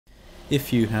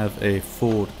If you have a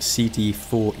Ford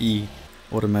CD4E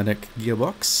automatic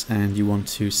gearbox and you want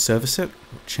to service it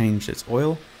or change its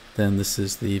oil, then this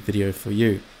is the video for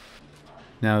you.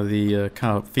 Now the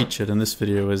car featured in this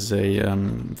video is a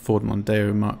Ford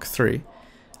Mondeo Mark III,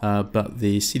 but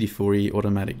the CD4E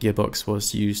automatic gearbox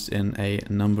was used in a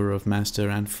number of Mazda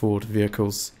and Ford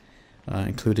vehicles,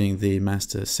 including the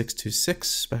Mazda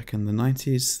 626 back in the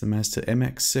 90s, the Mazda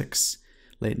MX-6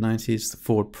 late 90s, the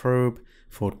Ford Probe,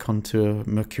 Ford Contour,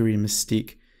 Mercury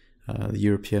Mystique, the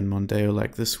European Mondeo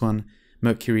like this one,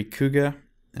 Mercury Cougar,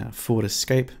 Ford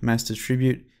Escape, Mazda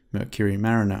Tribute, Mercury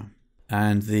Mariner.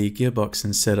 And the gearbox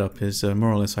and setup is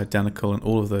more or less identical in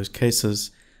all of those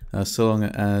cases, so long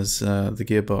as the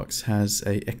gearbox has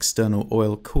an external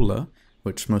oil cooler,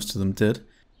 which most of them did,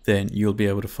 then you'll be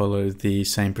able to follow the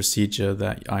same procedure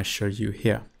that I show you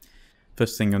here.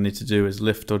 First thing you'll need to do is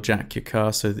lift or jack your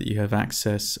car so that you have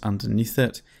access underneath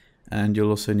it, and you'll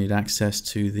also need access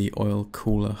to the oil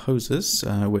cooler hoses,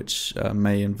 which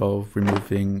may involve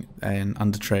removing an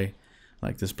undertray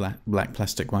like this black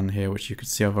plastic one here, which you can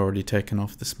see I've already taken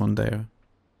off this Mondeo.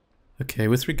 Okay,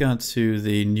 with regard to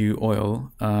the new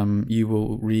oil, you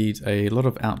will read a lot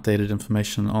of outdated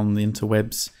information on the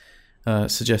interwebs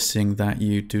suggesting that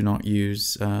you do not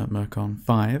use Mercon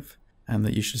V and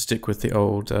that you should stick with the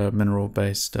old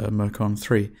mineral-based Mercon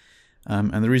III.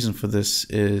 And the reason for this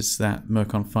is that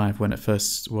Mercon V, when it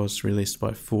first was released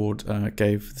by Ford,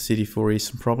 gave the CD4E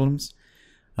some problems.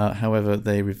 However,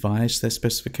 they revised their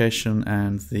specification,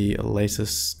 and the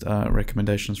latest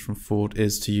recommendations from Ford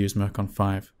is to use Mercon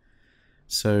V.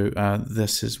 So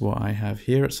this is what I have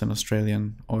here. It's an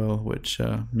Australian oil which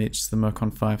meets the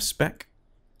Mercon V spec.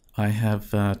 I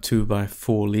have 2 by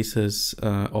 4 litres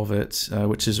of it,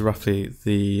 which is roughly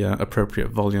the appropriate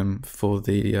volume for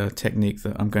the technique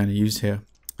that I'm going to use here.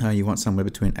 You want somewhere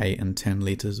between 8 and 10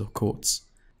 litres or quarts.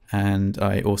 And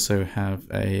I also have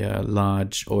a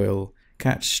large oil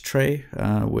catch tray,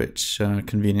 which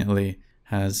conveniently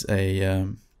has a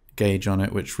gauge on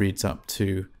it which reads up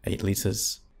to 8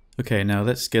 litres. Okay, now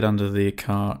let's get under the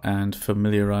car and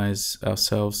familiarize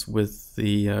ourselves with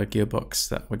the gearbox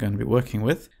that we're going to be working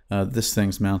with. This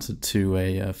thing's mounted to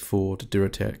a Ford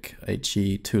Duratec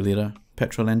HE 2-litre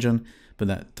petrol engine, but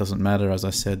that doesn't matter. As I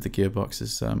said, the gearbox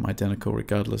is identical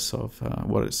regardless of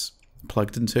what it's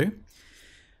plugged into.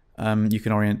 You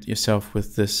can orient yourself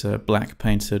with this black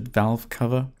painted valve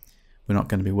cover. We're not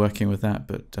going to be working with that,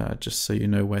 but just so you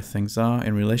know where things are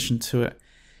in relation to it.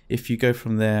 If you go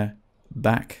from there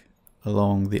back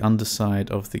along the underside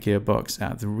of the gearbox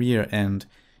at the rear end,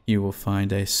 you will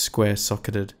find a square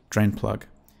socketed drain plug,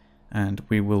 and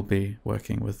we will be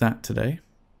working with that today.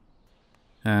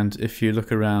 And if you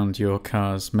look around your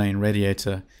car's main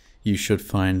radiator, you should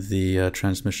find the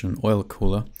transmission oil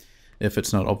cooler. If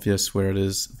it's not obvious where it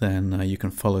is, then you can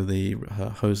follow the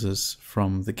hoses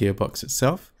from the gearbox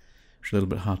itself. It's a little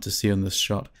bit hard to see in this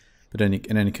shot, but in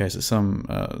any case, at some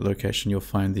location you'll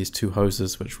find these 2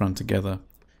 hoses which run together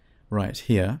right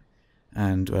here,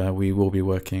 and we will be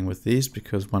working with these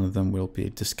because one of them will be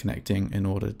disconnecting in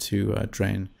order to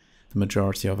drain the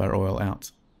majority of our oil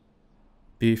out.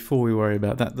 Before we worry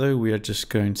about that though, we are just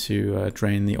going to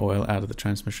drain the oil out of the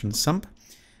transmission sump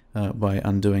by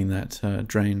undoing that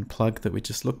drain plug that we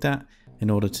just looked at. In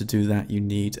order to do that, you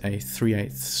need a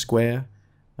 3/8 square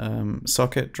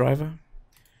socket driver.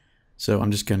 So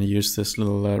I'm just going to use this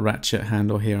little ratchet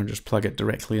handle here and just plug it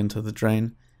directly into the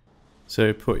drain.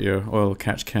 So put your oil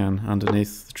catch can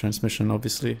underneath the transmission,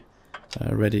 obviously,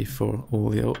 ready for all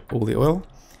the oil.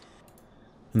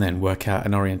 And then work out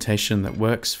an orientation that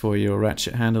works for your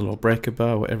ratchet handle or breaker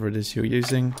bar, whatever it is you're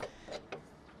using.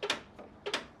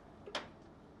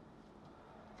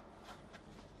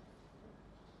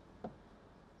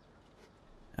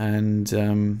 And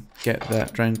get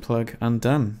that drain plug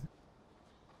undone.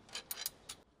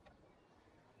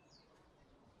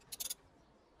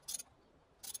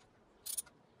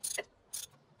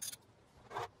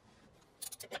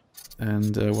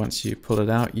 And once you pull it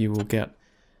out, you will get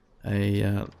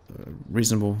a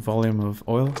reasonable volume of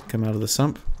oil come out of the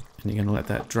sump, and you're going to let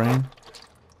that drain.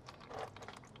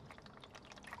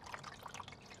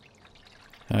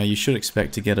 You should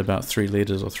expect to get about 3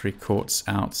 litres or 3 quarts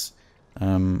out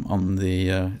on the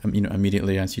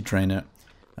immediately as you drain it.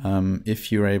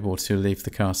 If you're able to leave the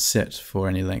car sit for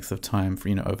any length of time, for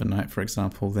overnight for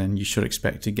example, then you should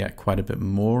expect to get quite a bit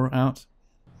more out.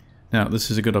 Now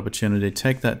this is a good opportunity.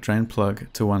 Take that drain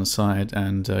plug to one side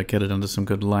and get it under some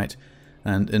good light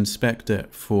and inspect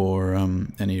it for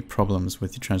any problems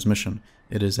with your transmission.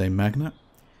 It is a magnet,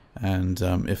 and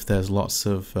if there's lots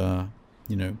of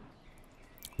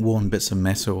worn bits of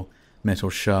metal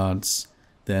shards,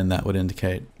 then that would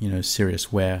indicate,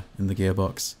 serious wear in the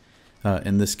gearbox.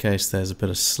 In this case, there's a bit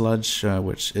of sludge,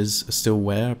 which is still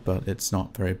wear, but it's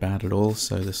not very bad at all,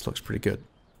 so this looks pretty good.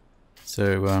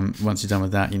 So once you're done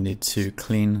with that, you need to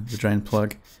clean the drain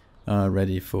plug,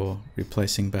 ready for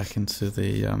replacing back into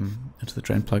the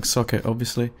drain plug socket,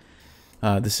 obviously.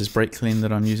 This is brake clean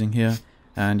that I'm using here,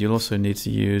 and you'll also need to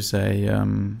use a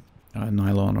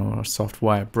nylon or a soft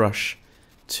wire brush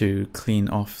to clean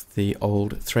off the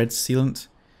old thread sealant,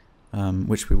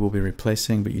 which we will be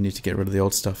replacing, but you need to get rid of the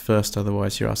old stuff first,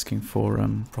 otherwise you're asking for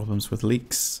problems with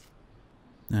leaks.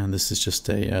 And this is just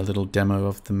a little demo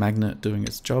of the magnet doing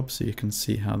its job, so you can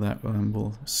see how that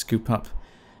will scoop up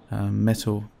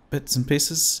metal bits and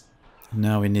pieces.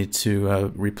 Now we need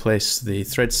to replace the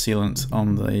thread sealant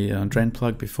on the drain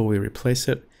plug before we replace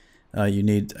it. You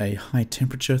need a high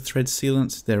temperature thread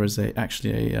sealant. There is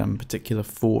actually a particular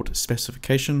Ford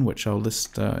specification, which I'll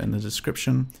list in the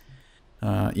description.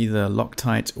 Either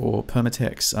Loctite or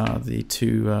Permatex are the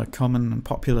two common and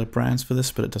popular brands for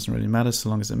this, but it doesn't really matter so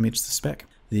long as it meets the spec.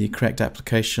 The correct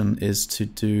application is to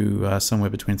do somewhere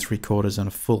between 3/4 and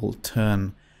a full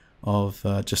turn of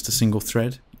just a single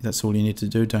thread. That's all you need to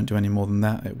do. Don't do any more than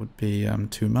that. It would be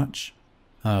too much.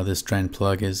 This drain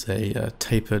plug is a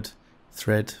tapered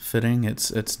thread fitting.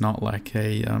 It's not like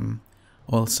a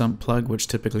oil sump plug, which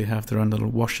typically have their own little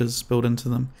washers built into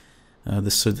them.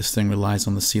 This thing relies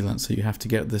on the sealant, so you have to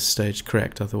get this stage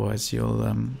correct. Otherwise,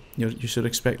 you should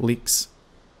expect leaks.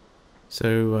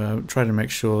 So try to make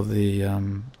sure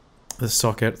the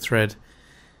socket thread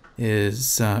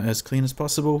is as clean as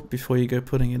possible before you go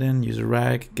putting it in. Use a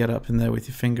rag, get up in there with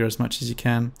your finger as much as you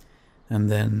can,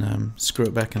 and then screw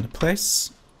it back into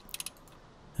place.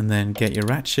 And then get your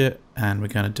ratchet, and we're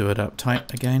going to do it up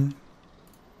tight again.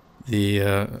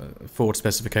 The Ford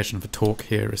specification for torque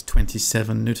here is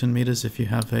 27 Newton meters if you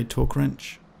have a torque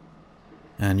wrench.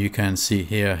 And you can see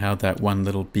here how that one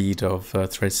little bead of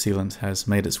thread sealant has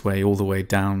made its way all the way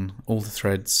down all the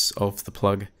threads of the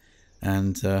plug,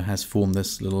 and has formed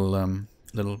this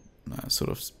little sort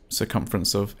of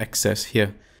circumference of excess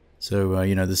here. So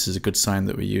this is a good sign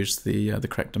that we used the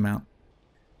correct amount.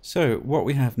 So what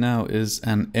we have now is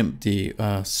an empty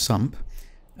sump,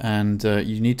 and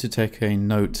you need to take a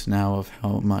note now of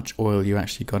how much oil you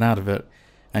actually got out of it.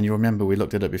 And you remember we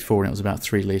looked at it before and it was about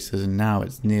 3 liters, and now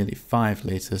it's nearly 5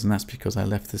 liters, and that's because I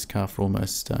left this car for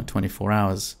almost 24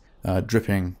 hours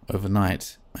dripping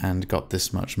overnight and got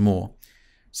this much more.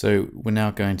 So we're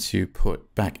now going to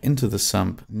put back into the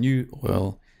sump new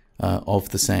oil of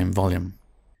the same volume.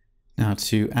 Now,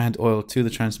 to add oil to the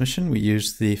transmission, we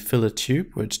use the filler tube,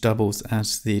 which doubles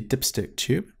as the dipstick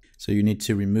tube. So you need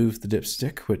to remove the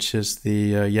dipstick, which is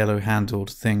the yellow handled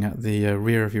thing at the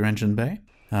rear of your engine bay.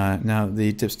 Now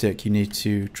the dipstick, you need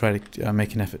to try to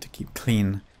make an effort to keep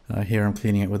clean. Here I'm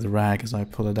cleaning it with a rag as I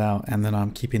pull it out, and then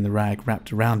I'm keeping the rag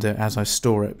wrapped around it as I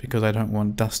store it, because I don't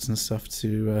want dust and stuff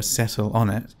to settle on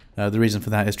it. The reason for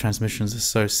that is transmissions are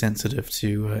so sensitive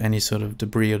to any sort of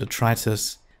debris or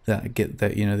detritus that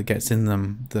gets in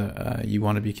them, that you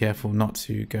want to be careful not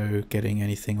to go getting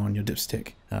anything on your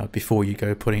dipstick before you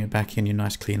go putting it back in your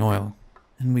nice clean oil.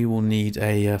 And we will need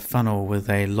a funnel with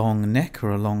a long neck or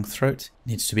a long throat.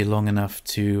 It needs to be long enough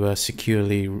to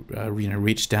securely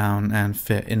reach down and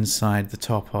fit inside the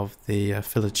top of the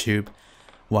filler tube,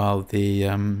 while the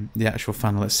actual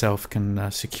funnel itself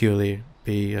can securely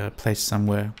be placed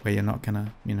somewhere where you're not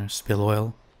going to spill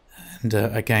oil. And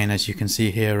again, as you can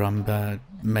see here, I'm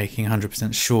making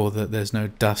 100% sure that there's no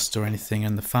dust or anything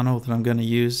in the funnel that I'm going to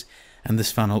use. And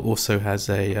this funnel also has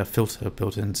a filter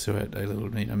built into it, a little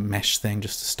mesh thing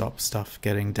just to stop stuff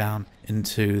getting down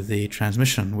into the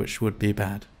transmission, which would be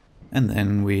bad. And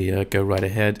then we go right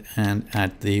ahead and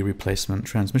add the replacement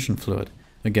transmission fluid,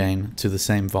 again to the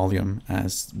same volume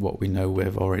as what we know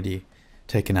we've already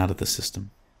taken out of the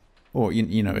system. Or,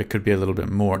 it could be a little bit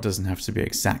more. It doesn't have to be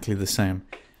exactly the same,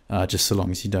 just so long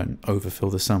as you don't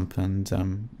overfill the sump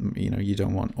and, you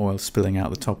don't want oil spilling out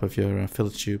the top of your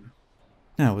filler tube.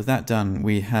 Now, with that done,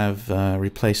 we have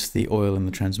replaced the oil in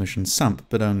the transmission sump,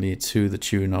 but only to the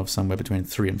tune of somewhere between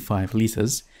 3 and 5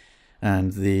 liters.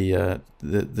 And the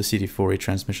CD4E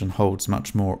transmission holds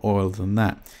much more oil than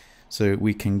that. So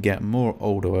we can get more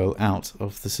old oil out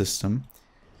of the system.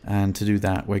 And to do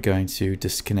that, we're going to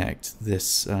disconnect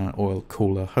this oil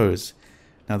cooler hose.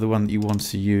 Now, the one that you want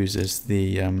to use is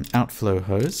the outflow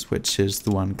hose, which is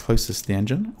the one closest to the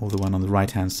engine, or the one on the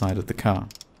right-hand side of the car.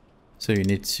 So you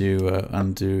need to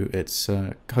undo its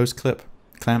hose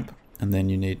clamp, and then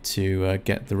you need to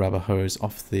get the rubber hose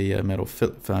off the metal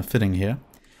fitting here.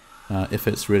 If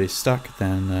it's really stuck,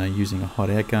 then using a hot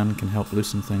air gun can help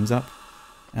loosen things up.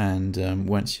 And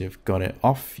once you've got it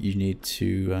off, you need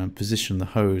to position the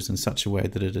hose in such a way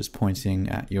that it is pointing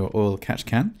at your oil catch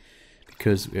can,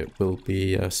 because it will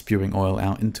be spewing oil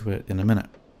out into it in a minute.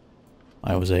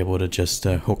 I was able to just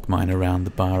hook mine around the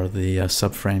bar of the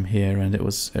subframe here, and it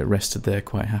rested there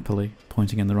quite happily,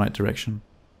 pointing in the right direction.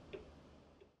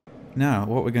 Now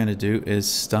what we're going to do is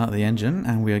start the engine,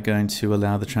 and we are going to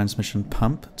allow the transmission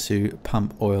pump to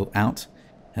pump oil out,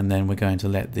 and then we're going to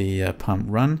let the pump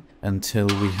run until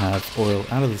we have oil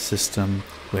out of the system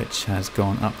which has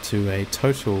gone up to a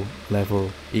total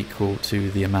level equal to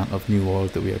the amount of new oil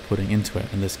that we are putting into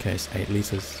it, in this case 8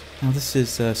 litres. Now this is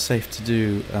safe to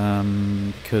do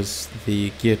because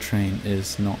the gear train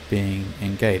is not being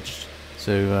engaged.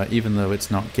 So even though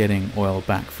it's not getting oil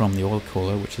back from the oil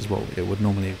cooler, which is what it would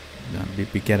normally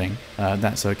be getting,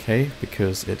 that's okay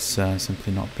because it's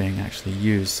simply not being actually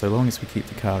used, so long as we keep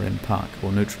the car in park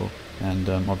or neutral. And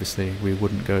obviously we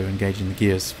wouldn't go engaging the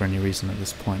gears for any reason at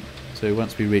this point. So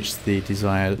once we reach the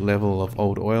desired level of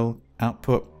old oil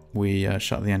output, we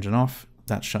shut the engine off.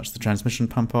 That shuts the transmission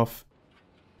pump off,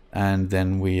 and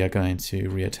then we are going to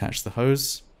reattach the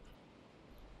hose,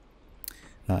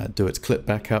 do its clip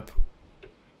back up.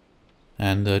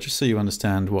 And just so you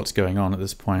understand what's going on at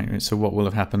this point, so what will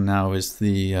have happened now is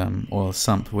the oil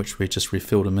sump, which we just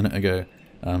refilled a minute ago,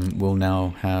 will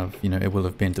now have, it will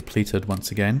have been depleted once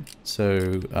again.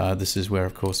 So this is where,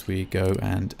 of course, we go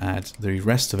and add the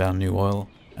rest of our new oil.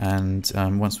 And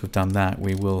once we've done that,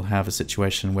 we will have a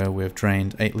situation where we've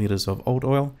drained 8 litres of old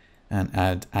oil and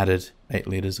added 8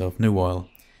 litres of new oil.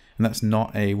 And that's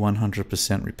not a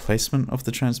 100% replacement of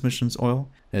the transmission's oil.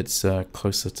 It's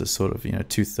closer to sort of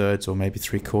 2/3 or maybe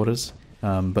 3/4,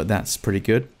 but that's pretty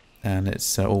good, and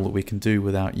it's all that we can do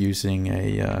without using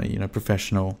a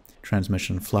professional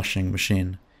transmission flushing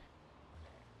machine.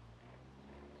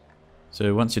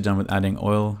 So once you're done with adding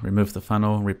oil, remove the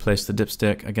funnel, replace the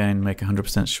dipstick. Again, make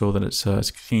 100% sure that it's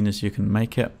as clean as you can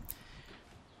make it.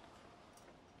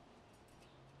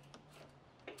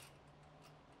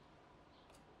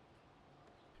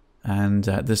 And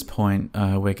at this point,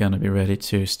 we're going to be ready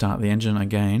to start the engine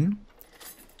again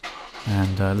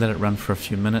and let it run for a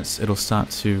few minutes. It'll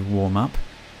start to warm up,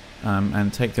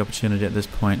 and take the opportunity at this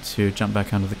point to jump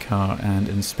back under the car and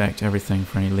inspect everything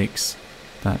for any leaks.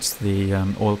 That's the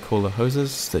oil cooler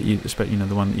hoses that you expect,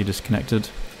 the one that you disconnected,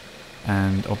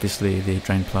 and obviously the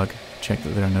drain plug. Check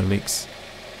that there are no leaks.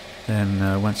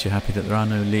 Then once you're happy that there are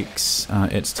no leaks,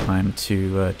 it's time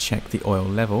to check the oil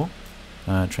level.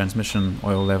 Transmission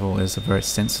oil level is a very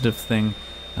sensitive thing.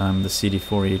 The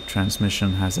CD4E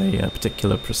transmission has a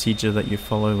particular procedure that you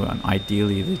follow, and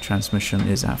ideally the transmission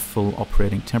is at full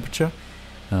operating temperature,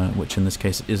 which in this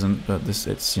case it isn't, but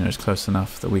it's close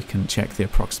enough that we can check the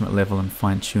approximate level and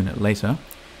fine-tune it later.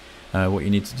 What you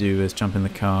need to do is jump in the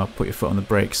car, put your foot on the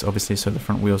brakes, obviously so the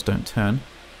front wheels don't turn,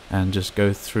 and just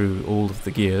go through all of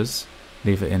the gears,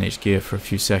 leave it in each gear for a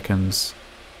few seconds,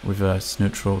 reverse,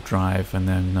 neutral, drive, and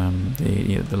then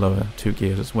the lower 2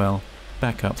 gears as well.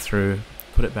 Back up through,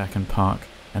 put it back in park,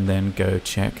 and then go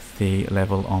check the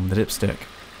level on the dipstick.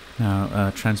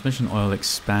 Now, transmission oil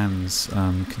expands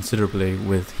considerably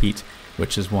with heat,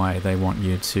 which is why they want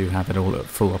you to have it all at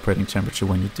full operating temperature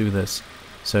when you do this.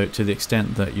 So to the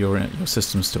extent that your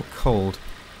system's still cold,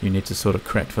 you need to sort of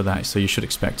correct for that. So you should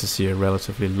expect to see a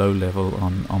relatively low level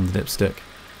on the dipstick.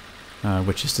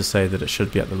 Which is to say that it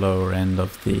should be at the lower end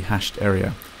of the hashed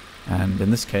area, and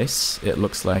in this case it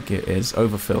looks like it is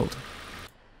overfilled.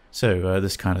 So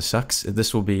this kind of sucks.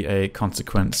 This will be a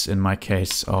consequence in my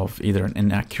case of either an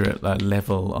inaccurate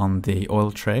level on the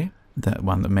oil tray, that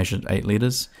one that measured 8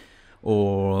 litres,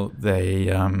 or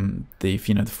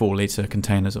the 4 litre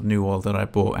containers of new oil that I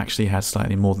bought actually had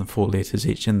slightly more than 4 litres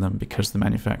each in them because the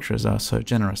manufacturers are so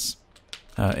generous.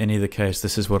 In either case,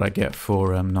 this is what I get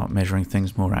for not measuring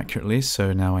things more accurately,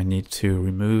 so now I need to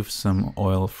remove some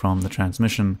oil from the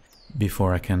transmission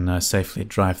before I can safely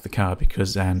drive the car,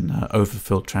 because an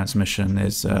overfilled transmission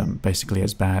is basically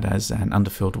as bad as an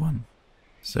underfilled one.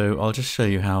 So I'll just show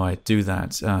you how I do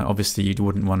that. Obviously you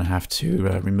wouldn't want to have to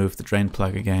remove the drain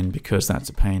plug again, because that's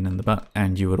a pain in the butt,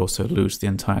 and you would also lose the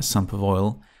entire sump of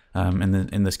oil.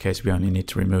 In this case, we only need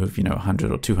to remove, 100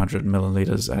 or 200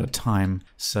 milliliters at a time.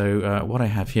 So what I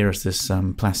have here is this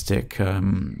plastic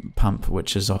pump,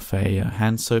 which is off a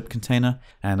hand soap container.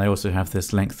 And I also have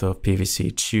this length of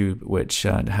PVC tube, which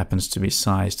happens to be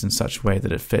sized in such a way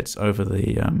that it fits over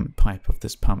the pipe of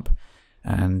this pump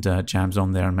and jams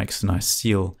on there and makes a nice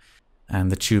seal. And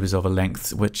the tube is of a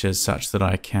length which is such that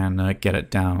I can get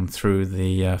it down through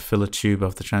the filler tube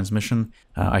of the transmission.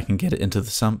 I can get it into the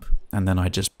sump, and then I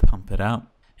just pump it out.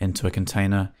 into a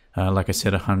container. Like I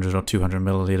said, 100 or 200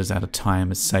 milliliters at a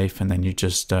time is safe, and then you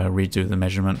just redo the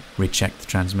measurement, recheck the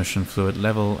transmission fluid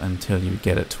level until you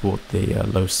get it toward the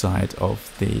low side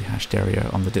of the hashed area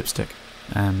on the dipstick.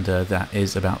 And that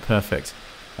is about perfect.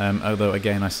 Although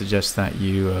again, I suggest that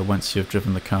you, once you've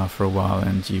driven the car for a while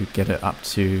and you get it up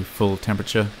to full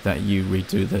temperature, that you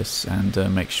redo this and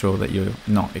make sure that you're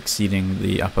not exceeding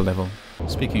the upper level.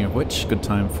 Speaking of which, good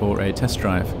time for a test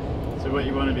drive. So what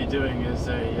you want to be doing is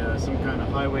some kind of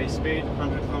highway speed,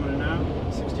 100 km an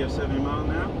hour, 60 or 70 mile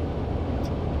an hour,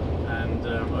 and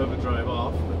overdrive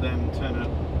off, but then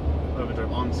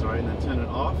overdrive on, and then turn it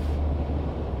off,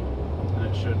 and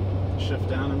it should shift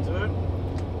down into it,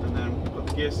 and then put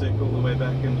the gear stick all the way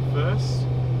back into first.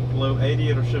 Below 80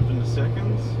 it'll shift into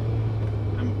seconds,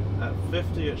 and at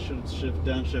 50 it should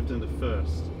downshift into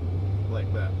first,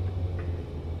 like that.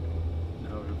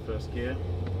 Now we're in first gear.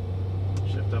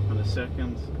 Shift up into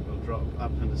second, we'll drop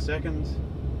up into second.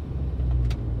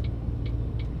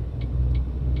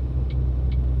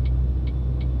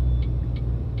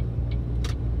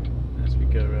 As we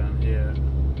go around here,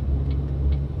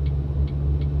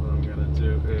 what I'm going to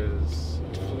do is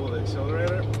pull the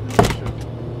accelerator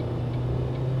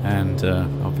and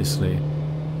obviously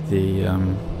the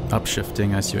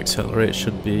upshifting as you accelerate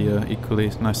should be equally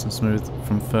nice and smooth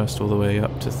from first all the way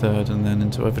up to third and then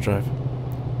into overdrive.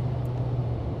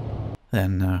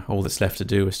 Then all that's left to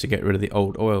do is to get rid of the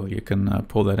old oil. You can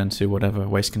pour that into whatever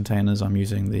waste containers. I'm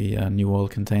using the new oil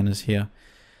containers here.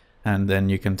 And then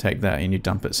you can take that and you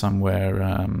dump it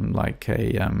somewhere like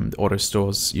auto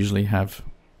stores usually have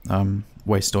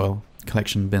waste oil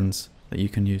collection bins that you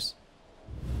can use.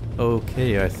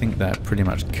 Okay, I think that pretty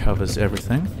much covers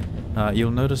everything.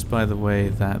 You'll notice, by the way,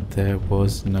 that there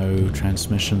was no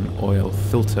transmission oil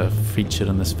filter featured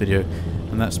in this video,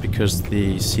 and that's because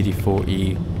the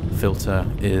CD4E filter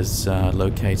is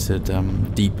located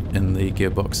deep in the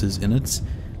gearbox's innards,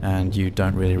 and you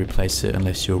don't really replace it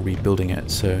unless you're rebuilding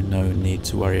it, so no need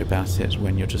to worry about it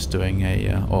when you're just doing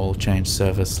a oil change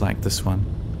service like this one.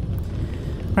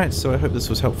 Right, so I hope this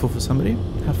was helpful for somebody.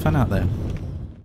 Have fun out there.